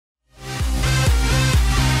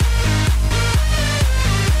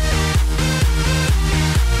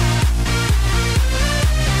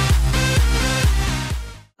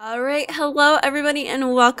Alright, hello everybody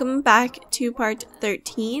and welcome back to part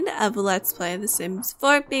 13 of Let's Play The Sims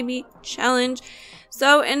 4 Baby Challenge.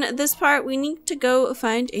 So in this part we need to go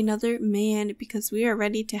find another man because we are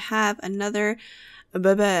ready to have another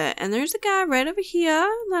baby. And there's a guy right over here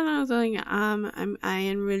that I was like, I'm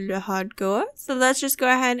eyeing really hardcore. So let's just go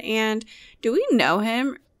ahead and, do we know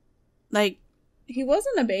him? Like, he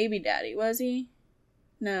wasn't a baby daddy, was he?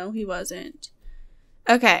 No, he wasn't.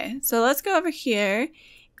 Okay, so let's go over here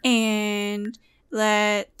and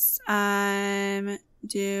let's ask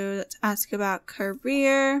about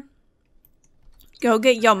career. Go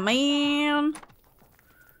get your man.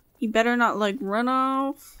 He better not like run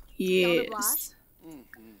off. Yes.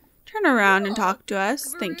 Turn around and talk to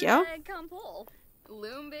us. Thank you.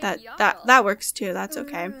 That works too. That's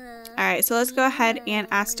okay. Alright, so let's go ahead and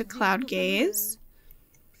ask to cloud gaze.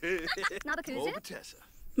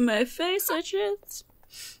 My face itches.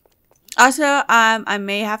 Also, I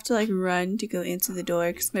may have to like run to go into the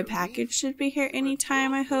door because my package should be here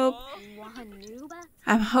anytime, I hope.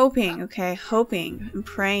 I'm hoping, okay, I'm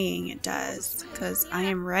praying it does because I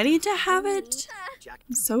am ready to have it.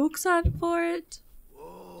 I'm so excited for it.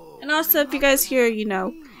 And also, if you guys hear, you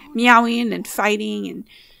know, meowing and fighting and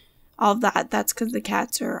all of that, that's because the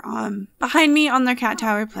cats are behind me on their cat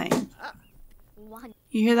tower playing.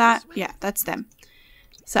 You hear that? Yeah, that's them.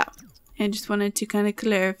 So, I just wanted to kind of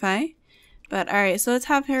clarify. But alright, so let's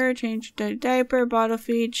have her change the diaper, bottle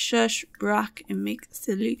feed, shush, rock, and make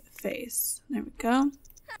silly face. There we go.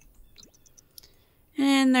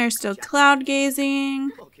 And they're still cloud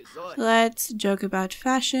gazing. Let's joke about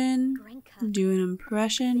fashion. Do an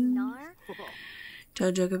impression. Tell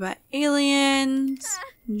a joke about aliens.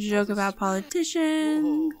 Joke about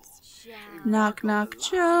politicians. Knock knock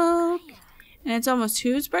joke. And it's almost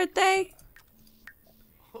whose birthday?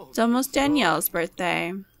 It's almost Danielle's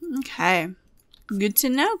birthday. Okay. Good to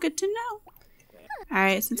know, good to know.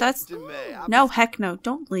 Alright, since that's... No, heck no,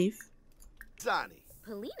 don't leave.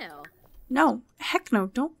 No, heck no,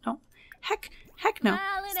 don't. Heck no.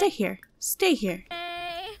 Stay here. Stay here.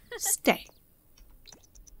 Stay.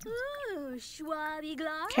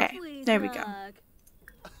 Okay, there we go.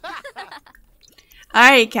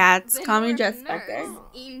 Alright, cats, call me Jess back there.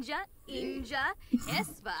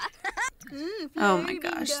 Oh my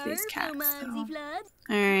gosh, these cats though.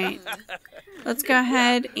 Alright, let's go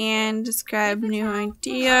ahead and describe new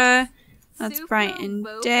idea. Let's brighten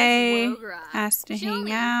day. Ask to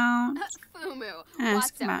hang out.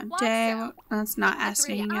 Ask about day. Let's not ask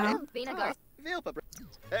to hang out.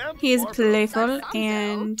 He's playful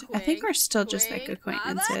and I think we're still just like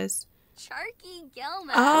acquaintances.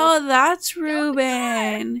 Oh, that's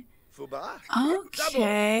Ruben.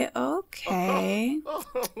 Okay.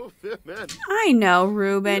 I know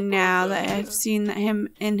Ruben now that I've seen him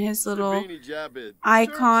in his little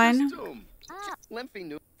icon.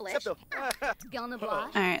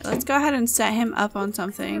 Alright, let's go ahead and set him up on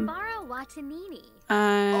something.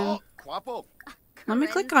 Let me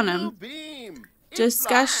click on him.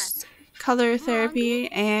 Discuss color therapy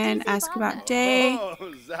and ask about day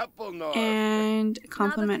and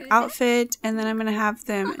compliment outfit, and then I'm gonna have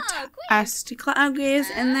them ask to cloud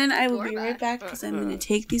gaze, and then I will be right back because I'm gonna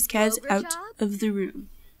take these cats out of the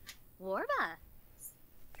room.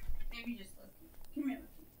 Maybe just look. Come here.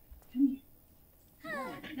 Come here.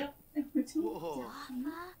 No.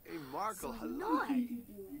 Hey, Marco, hello. Come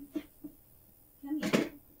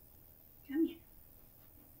here. Come here.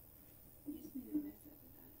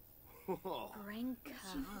 Grenka,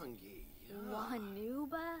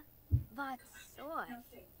 Wanuba, Vatsoy.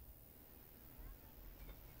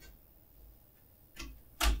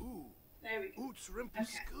 There we go.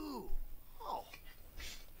 Okay.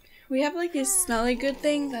 We have like this smelly good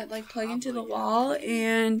thing that like plug into the wall,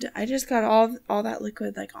 and I just got all that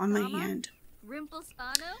liquid like on my hand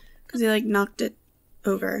because he like knocked it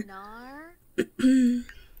over.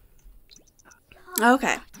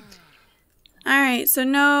 Okay. Alright, so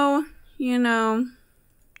no, you know,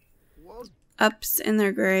 ups in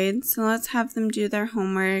their grades. So let's have them do their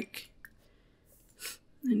homework.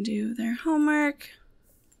 And do their homework.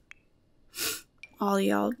 All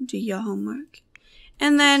y'all do your homework.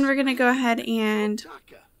 And then we're going to go ahead and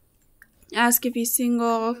ask if he's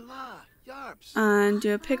single.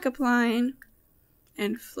 Do a pickup line.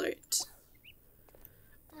 And flirt.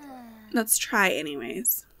 Let's try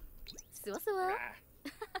anyways.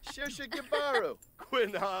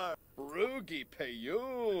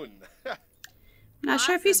 Not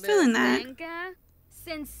sure if he's feeling that.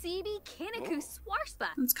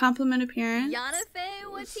 Let's compliment appearance.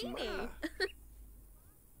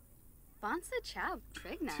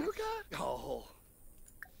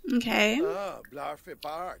 Okay.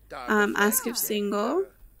 Ask if single.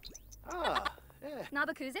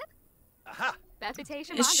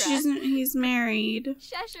 He's married.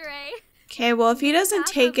 Okay, well if he doesn't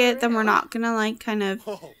take it, then we're not gonna like kind of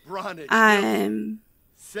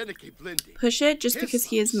push it just because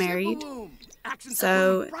he is married.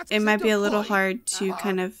 So it might be a little hard to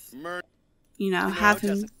kind of, you know, have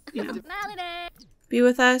him, you know, be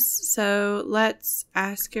with us. So let's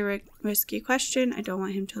ask a risky question. I don't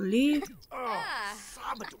want him to leave.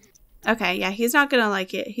 Okay, yeah, he's not gonna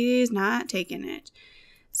like it. He's not taking it.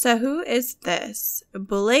 So who is this?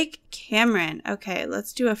 Blake Cameron. Okay,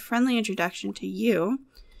 let's do a friendly introduction to you.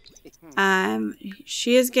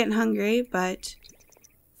 She is getting hungry, but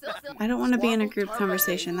I don't want to be in a group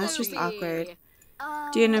conversation. That's just awkward.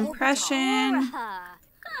 Do an impression.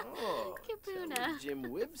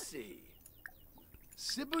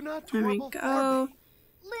 There we go.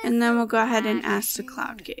 And then we'll go ahead and ask the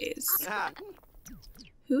cloud gaze.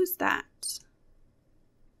 Who's that?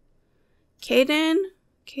 Caden?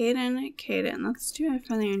 Caden. Let's do a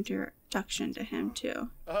friendly introduction to him too.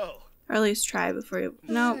 Or at least try before you...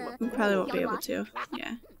 No, we probably won't be able to.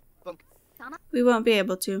 Yeah. We won't be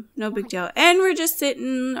able to. No big deal. And we're just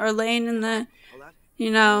sitting or laying in the, you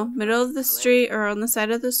know, middle of the street or on the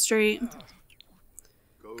side of the street.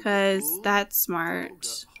 Because that's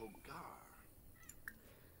smart.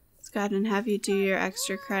 Let's go ahead and have you do your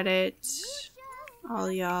extra credit. All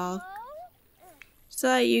y'all. So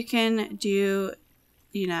that you can do,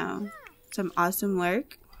 you know, some awesome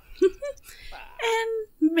work. And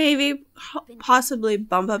maybe possibly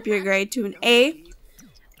bump up your grade to an A.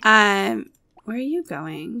 Where are you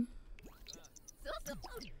going?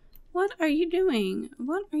 What are you doing?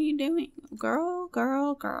 What are you doing? Girl.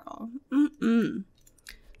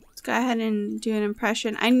 Let's go ahead and do an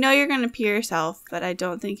impression. I know you're going to pee yourself, but I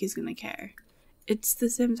don't think he's going to care. It's The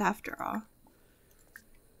Sims after all.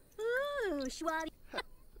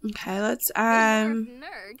 Okay, let's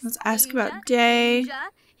ask about day.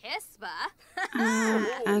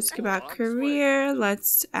 Ask about career.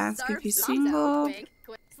 Let's ask if he's single.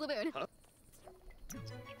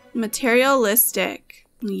 Materialistic.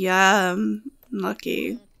 Yum.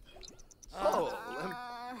 Lucky.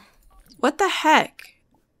 What the heck?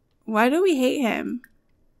 Why do we hate him?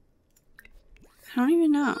 I don't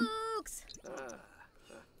even know.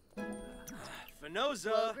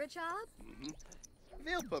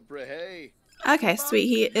 Okay, sweet.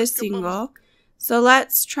 He is single. So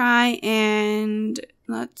let's try and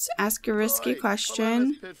let's ask a risky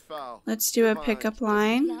question. Let's do a pickup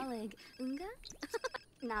line.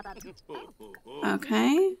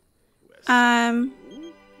 Okay. No,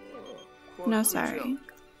 sorry.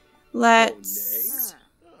 Let's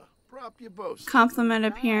compliment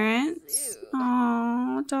appearance.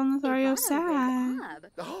 Oh, Don Lothario's sad.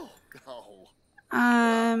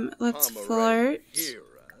 Let's flirt.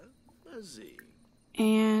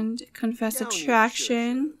 And confess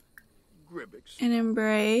attraction. And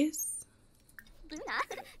embrace.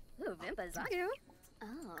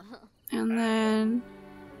 And then,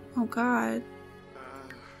 oh God.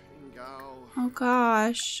 Oh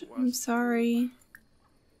gosh, I'm sorry.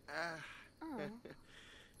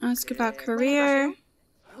 Ask about career.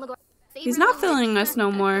 He's not feeling us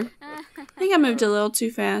no more. I think I moved a little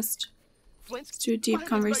too fast. Let's do a deep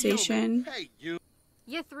conversation.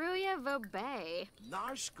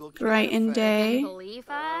 Bright and day.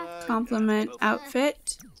 Compliment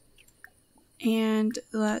outfit. And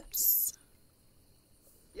let's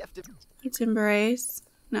embrace.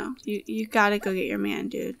 No, you gotta go get your man,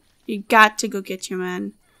 dude. You got to go get your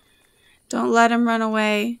man. Don't let him run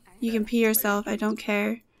away. You can pee yourself. I don't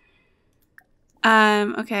care.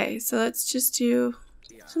 Okay, so let's just do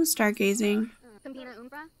some stargazing.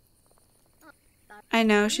 I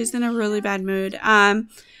know, she's in a really bad mood. I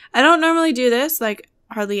don't normally do this, like,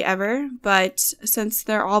 hardly ever, but since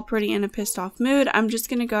they're all pretty in a pissed off mood, I'm just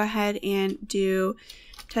gonna go ahead and do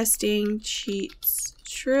testing cheats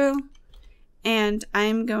true. And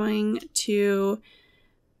I'm going to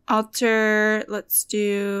alter, let's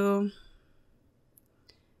do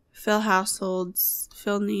fill households,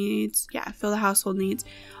 fill needs. Yeah, fill the household needs.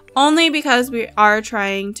 Only because we are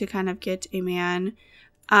trying to kind of get a man.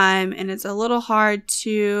 And it's a little hard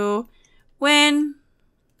to when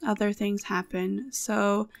other things happen.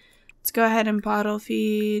 So let's go ahead and bottle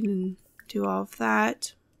feed and do all of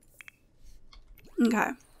that.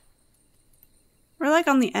 Okay. We're like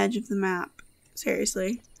on the edge of the map.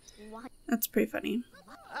 Seriously. That's pretty funny.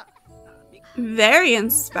 Very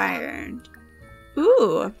inspired.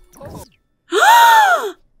 Ooh.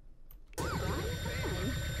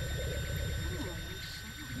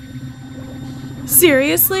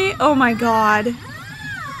 Seriously? Oh my god.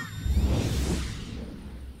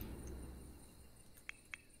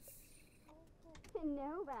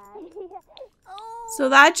 So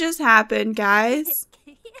that just happened, guys.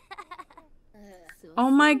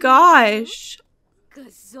 Oh my gosh.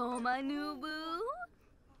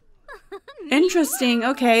 Interesting.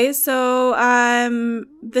 Okay, so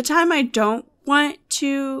the time I don't want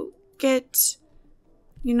to get,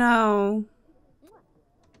 you know,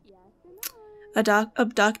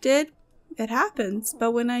 abducted, it happens.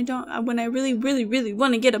 But when I don't, when I really, really, really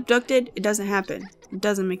want to get abducted, it doesn't happen. It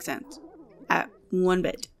doesn't make sense at one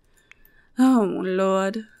bit. Oh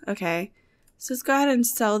Lord. Okay, so let's go ahead and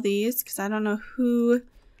sell these because I don't know who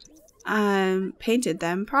painted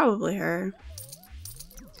them. Probably her.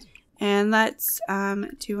 And let's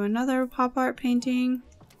do another pop art painting.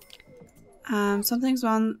 Something's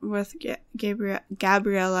wrong with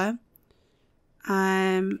Gabriella.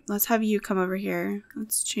 Let's have you come over here.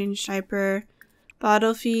 Let's change diaper.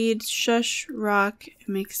 Bottle feed, shush, rock, and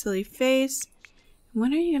make silly face.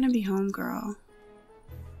 When are you gonna be home, girl?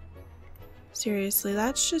 Seriously,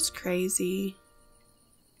 that's just crazy.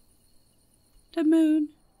 The moon.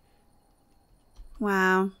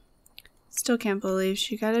 Wow. Still can't believe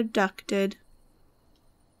she got abducted.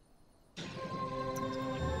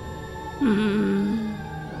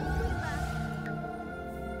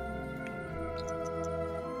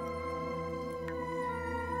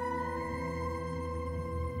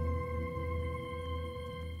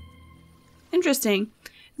 Interesting.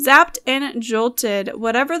 Zapped and jolted.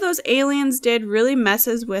 Whatever those aliens did really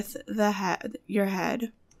messes with the head, your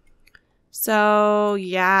head. So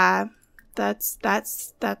yeah, that's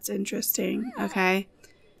interesting. Okay.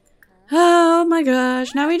 Oh my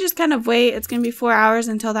gosh. Now we just kind of wait. It's gonna be 4 hours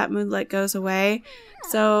until that moonlight goes away.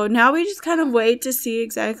 So now we just kind of wait to see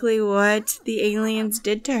exactly what the aliens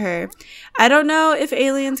did to her. I don't know if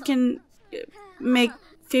aliens can make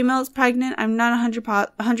females pregnant. I'm not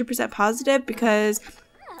 100% positive because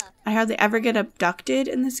I hardly ever get abducted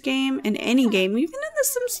in this game. In any game. Even in The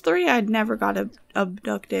Sims 3, I'd never got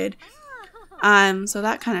abducted. So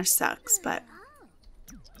that kind of sucks, but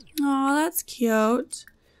oh, that's cute.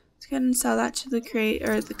 Let's go ahead and sell that to the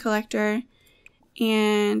collector.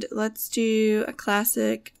 And let's do a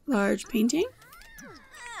classic large painting.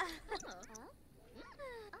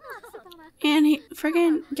 And he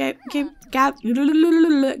friggin'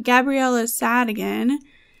 Gabriella is sad again.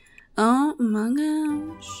 Oh my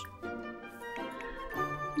gosh.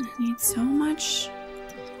 I need so much.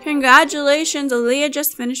 Congratulations, Aaliyah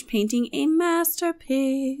just finished painting a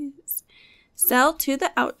masterpiece. Sell to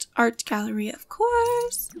the art gallery, of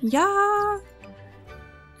course. Yeah.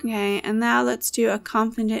 Okay, and now let's do a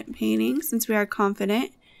confident painting since we are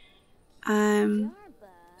confident. So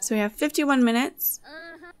we have 51 minutes.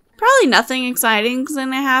 Probably nothing exciting is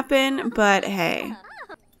gonna happen, but hey.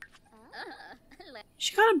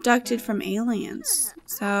 She got abducted from aliens,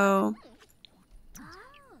 so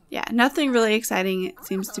yeah, nothing really exciting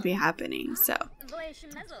seems to be happening. So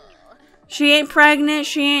she ain't pregnant,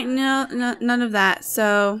 she ain't none of that.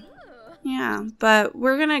 So yeah, but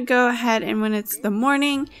we're gonna go ahead and when it's the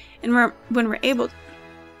morning and when we're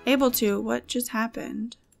able to, what just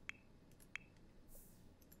happened?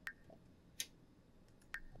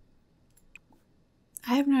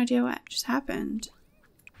 I have no idea what just happened.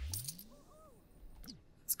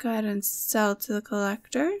 Let's go ahead and sell to the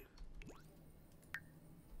collector.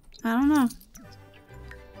 I don't know.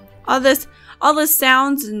 All this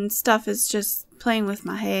sounds and stuff is just playing with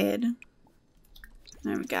my head.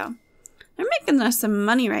 There we go. They're making us some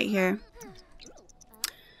money right here.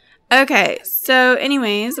 Okay, so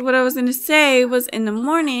anyways, what I was going to say was in the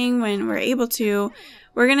morning when we're able to,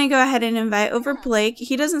 we're going to go ahead and invite over Blake.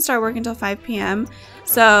 He doesn't start work until 5 p.m.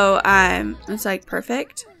 So, it's like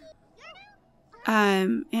perfect.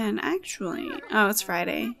 And actually, oh, it's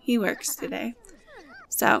Friday. He works today.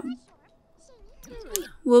 So,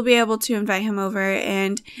 we'll be able to invite him over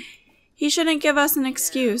and he shouldn't give us an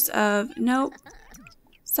excuse of, nope,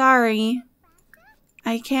 sorry,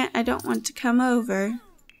 I don't want to come over.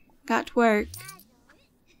 Got work.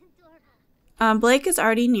 Blake is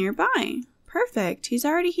already nearby. Perfect. He's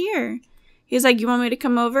already here. He's like, you want me to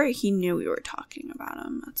come over? He knew we were talking about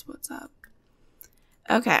him. That's what's up.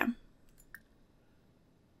 Okay.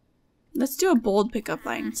 Let's do a bold pickup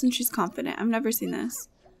line since she's confident. I've never seen this.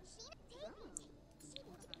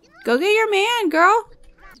 Go get your man, girl.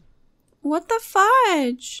 What the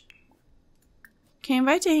fudge? Okay,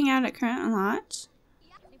 invite to hang out at current lot.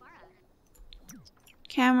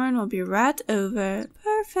 Cameron will be right over.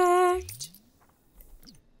 Perfect.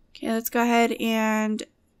 Okay, let's go ahead and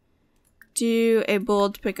do a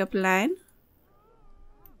bold pickup line.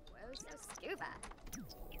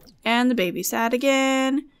 And the baby sad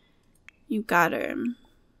again. You got her.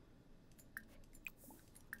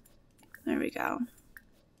 There we go.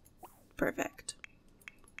 Perfect.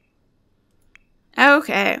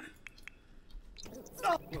 Okay.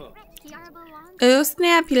 Oh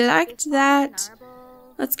snap, you liked that.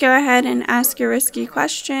 Let's go ahead and ask a risky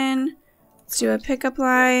question. Let's do a pickup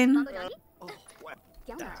line.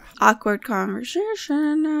 Awkward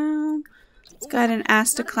conversation now. Let's go ahead and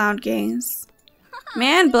ask the clown gaze.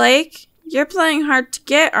 Man, Blake, you're playing hard to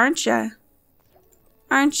get, aren't ya?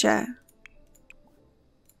 Aren't ya?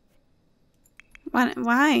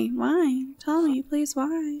 Why? Why? Tell me, please,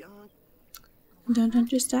 why? I don't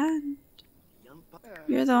understand.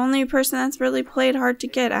 You're the only person that's really played hard to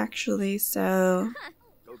get, actually, so...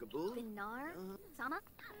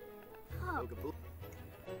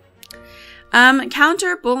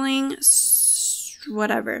 Counter bullying,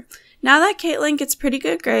 whatever. Now that Caitlin gets pretty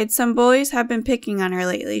good grades, some bullies have been picking on her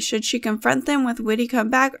lately. Should she confront them with witty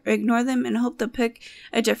comeback or ignore them and hope to pick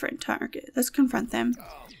a different target? Let's confront them.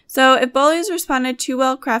 So, if bullies responded to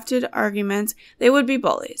well-crafted arguments, they would be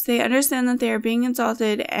bullies. They understand that they are being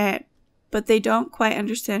insulted, but they don't quite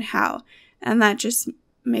understand how, and that just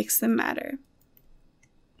makes them matter.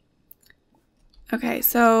 Okay,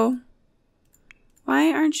 so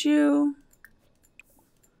why aren't you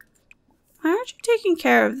taking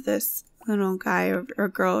care of this little guy or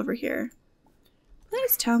girl over here?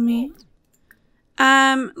 Please tell me.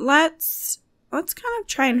 Let's kind of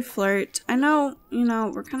try and flirt. I know,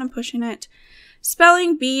 we're kind of pushing it.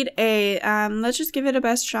 Spelling bead A. Let's just give it a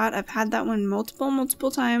best shot. I've had that one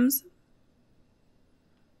multiple times.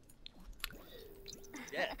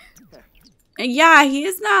 Yeah, he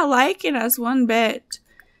is not liking us one bit.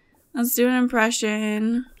 Let's do an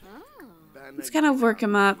impression. Let's kind of work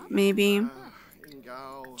him up, maybe.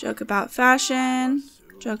 Joke about fashion.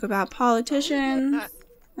 Joke about politicians.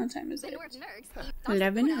 What time is it?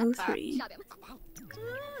 11:03.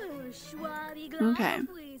 Okay.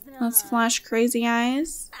 Let's flash crazy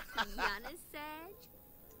eyes.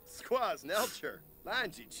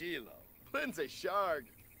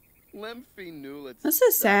 This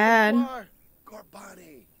is sad.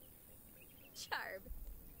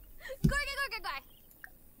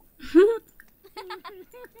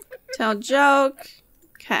 Tell joke.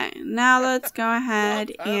 Okay, now let's go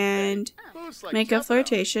ahead and make a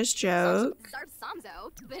flirtatious joke.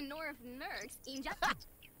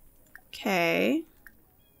 Okay.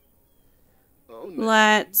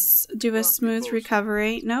 Let's do a smooth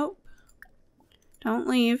recovery. Nope. Don't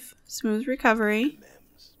leave. Smooth recovery.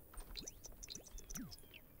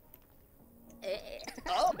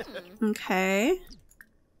 Okay.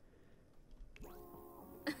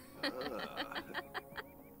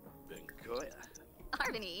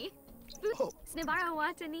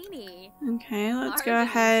 Okay, let's go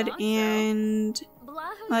ahead and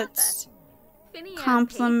let's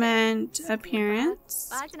compliment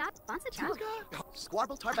appearance.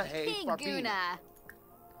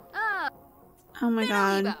 Oh my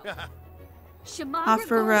god.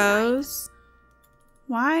 Offer rose.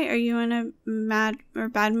 Why are you in a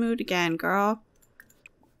bad mood again, girl?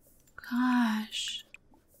 Gosh.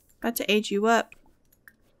 About to age you up.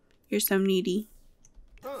 You're so needy.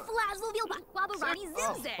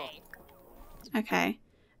 Okay.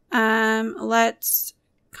 Let's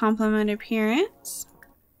compliment appearance.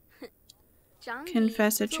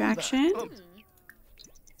 Confess attraction.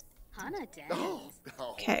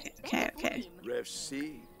 Okay.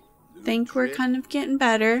 Think we're kind of getting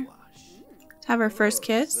better. Let's have our first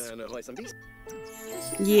kiss.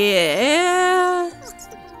 Yeah.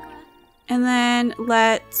 And then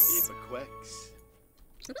let's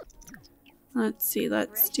see,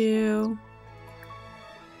 let's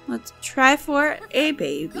try for a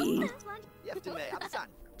baby.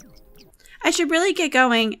 I should really get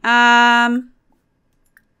going.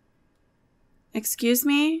 Excuse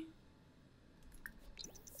me?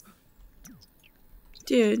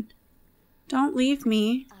 Dude, don't leave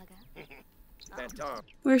me.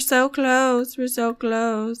 We're so close. We're so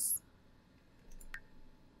close.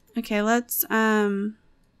 Okay, let's go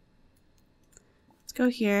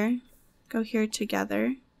here. Go here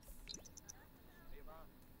together.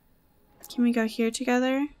 Can we go here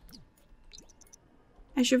together?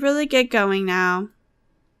 I should really get going now.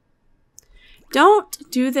 Don't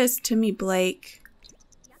do this to me, Blake.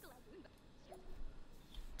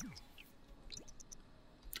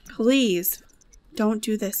 Please, don't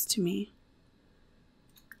do this to me.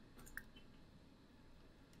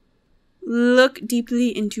 Look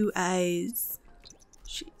deeply into eyes.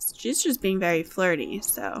 She's just being very flirty,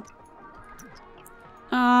 so.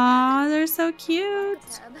 Aw, they're so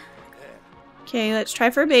cute. Okay, let's try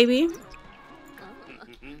for a baby.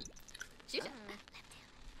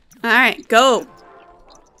 Alright, go.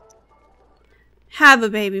 Have a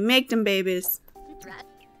baby. Make them babies.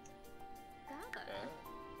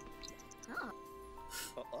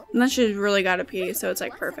 Unless she's really got a pee, so it's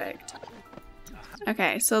like perfect.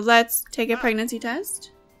 Okay, so let's take a pregnancy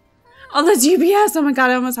test. Oh, that's UPS. Oh my god,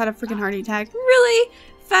 I almost had a freaking heart attack. Really?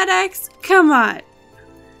 FedEx? Come on.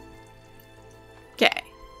 Okay.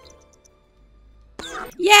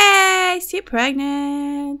 Yay! She's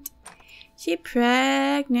pregnant. She's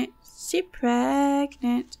pregnant. She's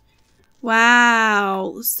pregnant.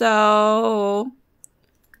 Wow. So,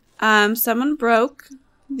 someone broke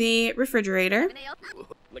the refrigerator.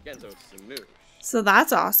 So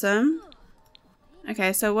that's awesome.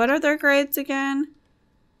 Okay, so what are their grades again?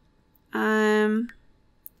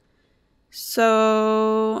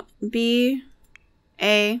 So B,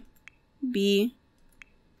 A, B,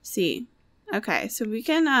 C. Okay, so we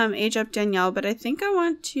can age up Danielle, but I think I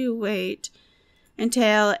want to wait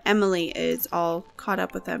until Emily is all caught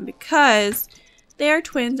up with them because they are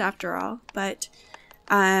twins after all. But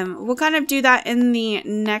we'll kind of do that in the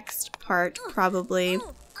next part probably,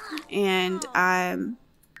 and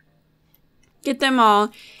get them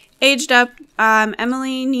all aged up.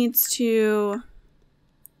 Emily needs to,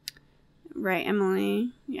 right,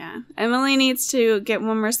 Emily, yeah. Emily needs to get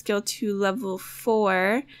one more skill to level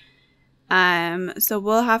 4. So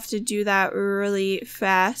we'll have to do that really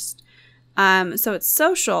fast. So it's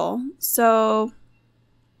social. So,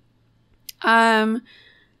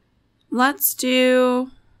 let's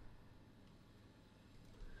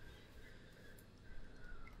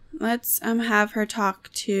have her talk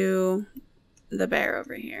to the bear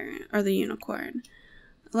over here, or the unicorn.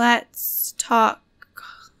 Let's talk,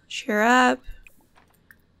 cheer up,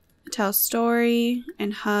 tell story,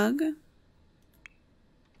 and hug.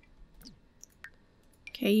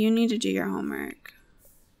 Okay, you need to do your homework.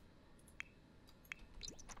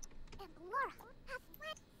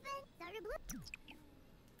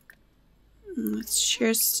 Let's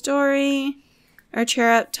cheer story, or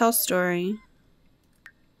cheer up, tell story,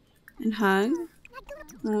 and hug.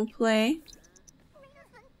 We'll play.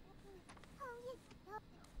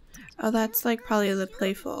 Oh, that's like probably the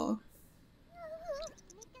playful.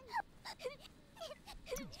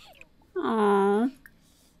 Aww.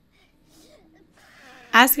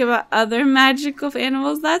 Ask about other magical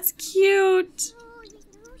animals. That's cute.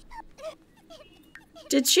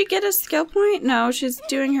 Did she get a skill point? No, she's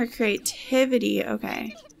doing her creativity.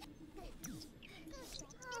 Okay.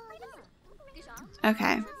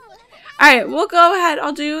 Okay. Alright, we'll go ahead.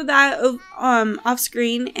 I'll do that off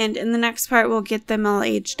screen, and in the next part we'll get them all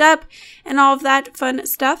aged up and all of that fun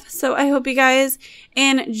stuff. So I hope you guys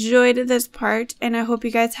enjoyed this part, and I hope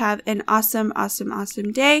you guys have an awesome, awesome,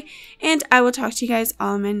 awesome day, and I will talk to you guys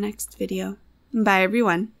all in my next video. Bye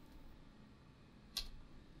everyone.